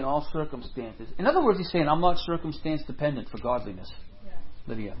to be in all circumstances. In other words, he's saying I'm not circumstance dependent for godliness. Yeah.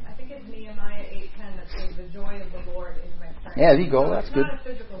 Lydia. I think it's Nehemiah 8:10 that says the joy of the Lord is my strength. Yeah, there you go. That's it's good. It's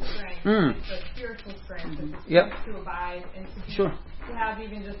not a physical strength. It's a spiritual strength. It's a strength to abide and to have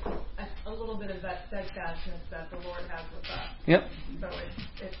even just a little bit of that steadfastness that the Lord has with us. Yep. So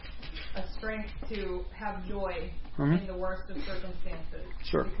it's a strength to have joy in the worst of circumstances.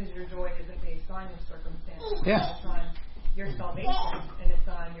 Sure. Because your joy isn't based on your circumstances. Yeah. It's on your salvation, and it's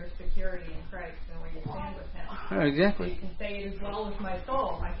on your security in Christ and where you stand with Him. Oh, exactly. So you can say it as well with my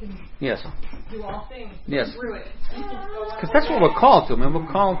soul. I can do all things through it. Because that's what we're called to. Man.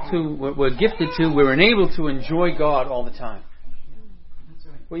 We're called to, we're gifted to, we're enabled to enjoy God all the time.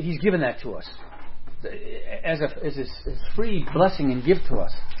 Well, He's given that to us as a free blessing and gift to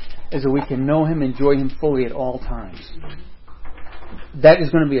us, as that we can know Him, enjoy Him fully at all times. That is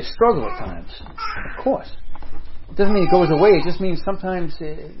going to be a struggle at times, of course. It doesn't mean it goes away. It just means sometimes,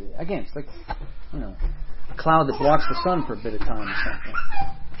 again, it's like, a cloud that blocks the sun for a bit of time or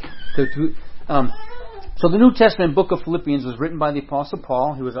something. So the New Testament book of Philippians was written by the Apostle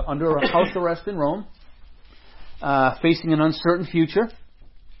Paul. He was under a house arrest in Rome, facing an uncertain future.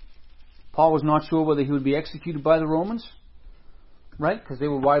 Paul was not sure whether he would be executed by the Romans, right? Because they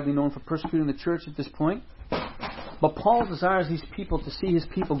were widely known for persecuting the church at this point. But Paul desires these people to see his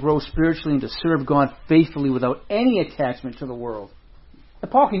people grow spiritually and to serve God faithfully without any attachment to the world. And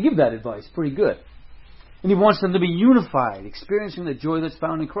Paul can give that advice pretty good. And he wants them to be unified, experiencing the joy that's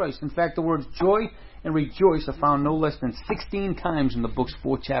found in Christ. In fact, the words joy and rejoice are found no less than 16 times in the book's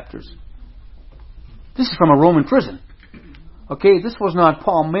 4 chapters. This is from a Roman prison. Okay, this was not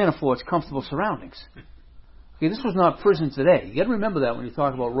Paul Manafort's comfortable surroundings. Okay, this was not prison today. You got to remember that when you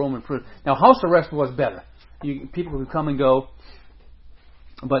talk about Roman prison. Now, house arrest was better. People could come and go,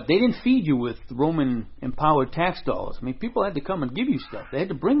 but they didn't feed you with Roman empowered tax dollars. I mean, people had to come and give you stuff. They had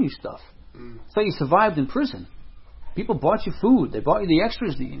to bring you stuff. That's how you survived in prison. People bought you food. They bought you the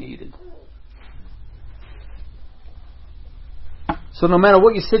extras that you needed. So no matter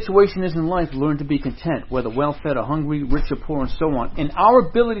what your situation is in life, learn to be content, whether well-fed or hungry, rich or poor, and so on. And our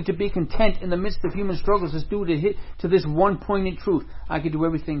ability to be content in the midst of human struggles is due to this one poignant truth. I can do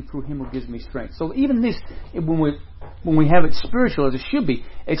everything through Him who gives me strength. So even this, when we have it spiritual, as it should be,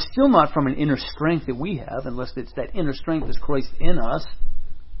 it's still not from an inner strength that we have, unless it's that inner strength is Christ in us.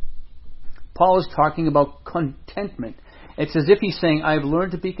 Paul is talking about contentment. It's as if he's saying, I've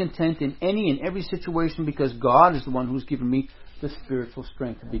learned to be content in any and every situation because God is the one who's given me the spiritual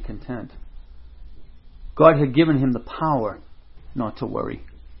strength to be content. God had given him the power not to worry.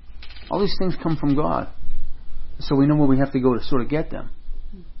 All these things come from God. So we know where we have to go to sort of get them.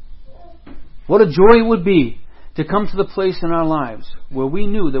 What a joy it would be to come to the place in our lives where we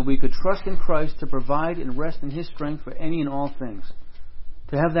knew that we could trust in Christ to provide and rest in His strength for any and all things.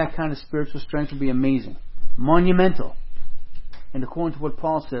 To have that kind of spiritual strength would be amazing. Monumental. And according to what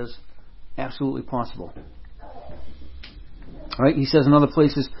Paul says, absolutely possible. Right? He says in other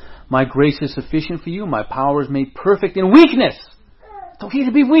places, my grace is sufficient for you. My power is made perfect in weakness. It's okay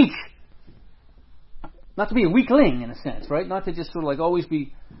to be weak. Not to be a weakling, in a sense, right? Not to just sort of like always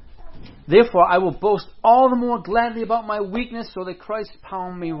be... Therefore, I will boast all the more gladly about my weakness so that Christ's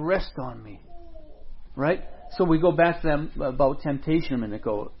power may rest on me. Right? So we go back to that about temptation a minute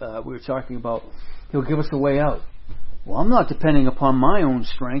ago. We were talking about He'll give us a way out. Well, I'm not depending upon my own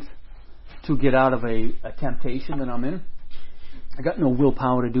strength to get out of a temptation that I'm in. I got no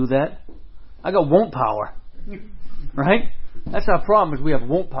willpower to do that. I got won't power. Right? That's our problem, is we have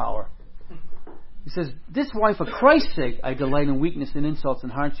won't power. He says, this why for Christ's sake I delight in weakness and insults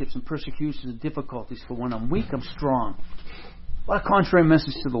and hardships and persecutions and difficulties, for when I'm weak I'm strong. What a contrary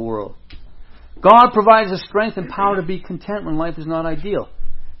message to the world. God provides us strength and power to be content when life is not ideal.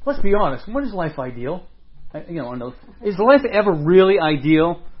 Let's be honest, when is life ideal? Is life ever really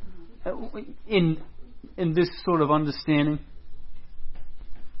ideal in this sort of understanding?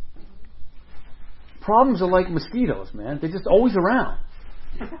 Problems are like mosquitoes, man. They're just always around.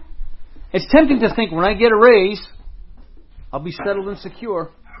 It's tempting to think when I get a raise, I'll be settled and secure.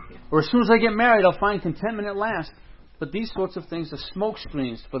 Or as soon as I get married, I'll find contentment at last. But these sorts of things are smoke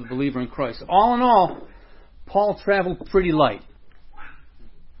screens for the believer in Christ. All in all, Paul traveled pretty light.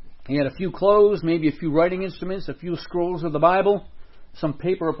 He had a few clothes, maybe a few writing instruments, a few scrolls of the Bible, some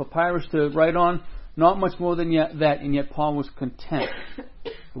paper or papyrus to write on. Not much more than that, and yet Paul was content.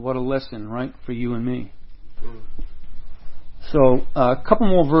 What a lesson, right, for you and me. So, a couple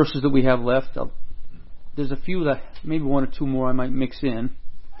more verses that we have left. There's a few that, maybe one or two more I might mix in.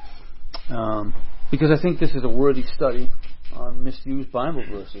 Because I think this is a worthy study on misused Bible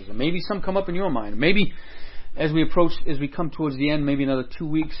verses. And maybe some come up in your mind. Maybe as we come towards the end, maybe another 2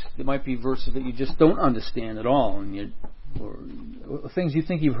 weeks, there might be verses that you just don't understand at all. Or things you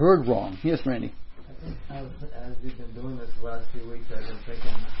think you've heard wrong. Yes, Randy? As we've been doing this the last few weeks, I've been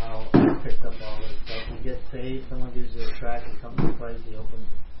thinking how I picked up all this stuff. You get saved, someone gives you a tract, you come to Christ, He opens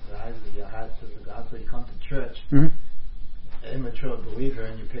the eyes of your heart to the gospel, you come to church, immature believer,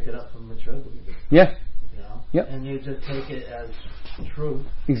 and you pick it up from mature believers. Yeah. You know? Yep. And you just take it as truth.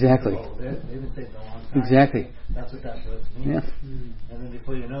 Exactly. They've been saved a long time. Exactly. That's what that verse means. Yeah. And then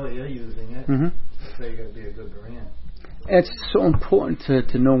before you know it, you're using it. So you're going to be a good Berean. It's so important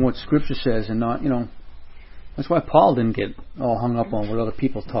to know what Scripture says and not, that's why Paul didn't get all hung up on what other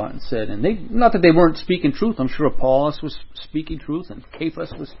people taught and said. And not that they weren't speaking truth. I'm sure Apollos was speaking truth and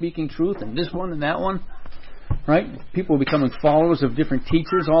Cephas was speaking truth and this one and that one. Right? People were becoming followers of different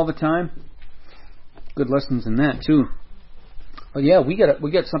teachers all the time. Good lessons in that too. But yeah, we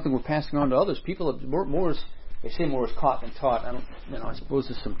got something we're passing on to others. People, they say more is caught than taught. I suppose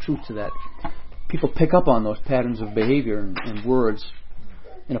there's some truth to that. People pick up on those patterns of behavior and words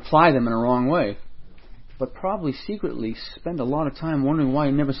and apply them in a wrong way, but probably secretly spend a lot of time wondering why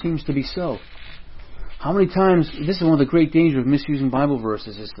it never seems to be so. How many times, this is one of the great dangers of misusing Bible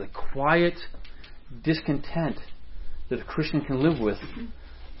verses, is the quiet discontent that a Christian can live with,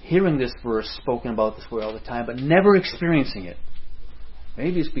 hearing this verse spoken about this way all the time, but never experiencing it.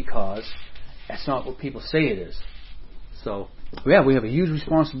 Maybe it's because that's not what people say it is. So, we have a huge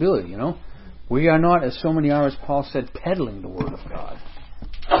responsibility, We are not, as so many are, as Paul said, peddling the Word of God.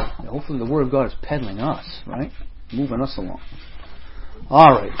 Hopefully the Word of God is peddling us, right? Moving us along.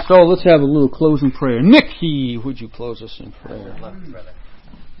 All right, so let's have a little closing prayer. Nicky, would you close us in prayer? Love you, brother.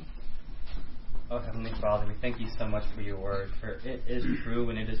 Oh, Heavenly Father, we thank you so much for your Word, for it is true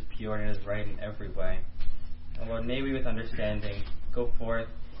and it is pure and it is right in every way. And Lord, may we with understanding go forth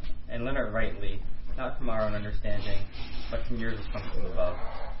and learn it rightly, not from our own understanding, but from yours which comes from above.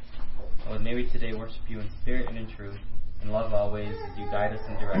 Lord, may we today worship you in spirit and in truth, and love always as you guide us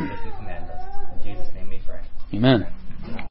and direct us and command us. In Jesus' name we pray. Amen.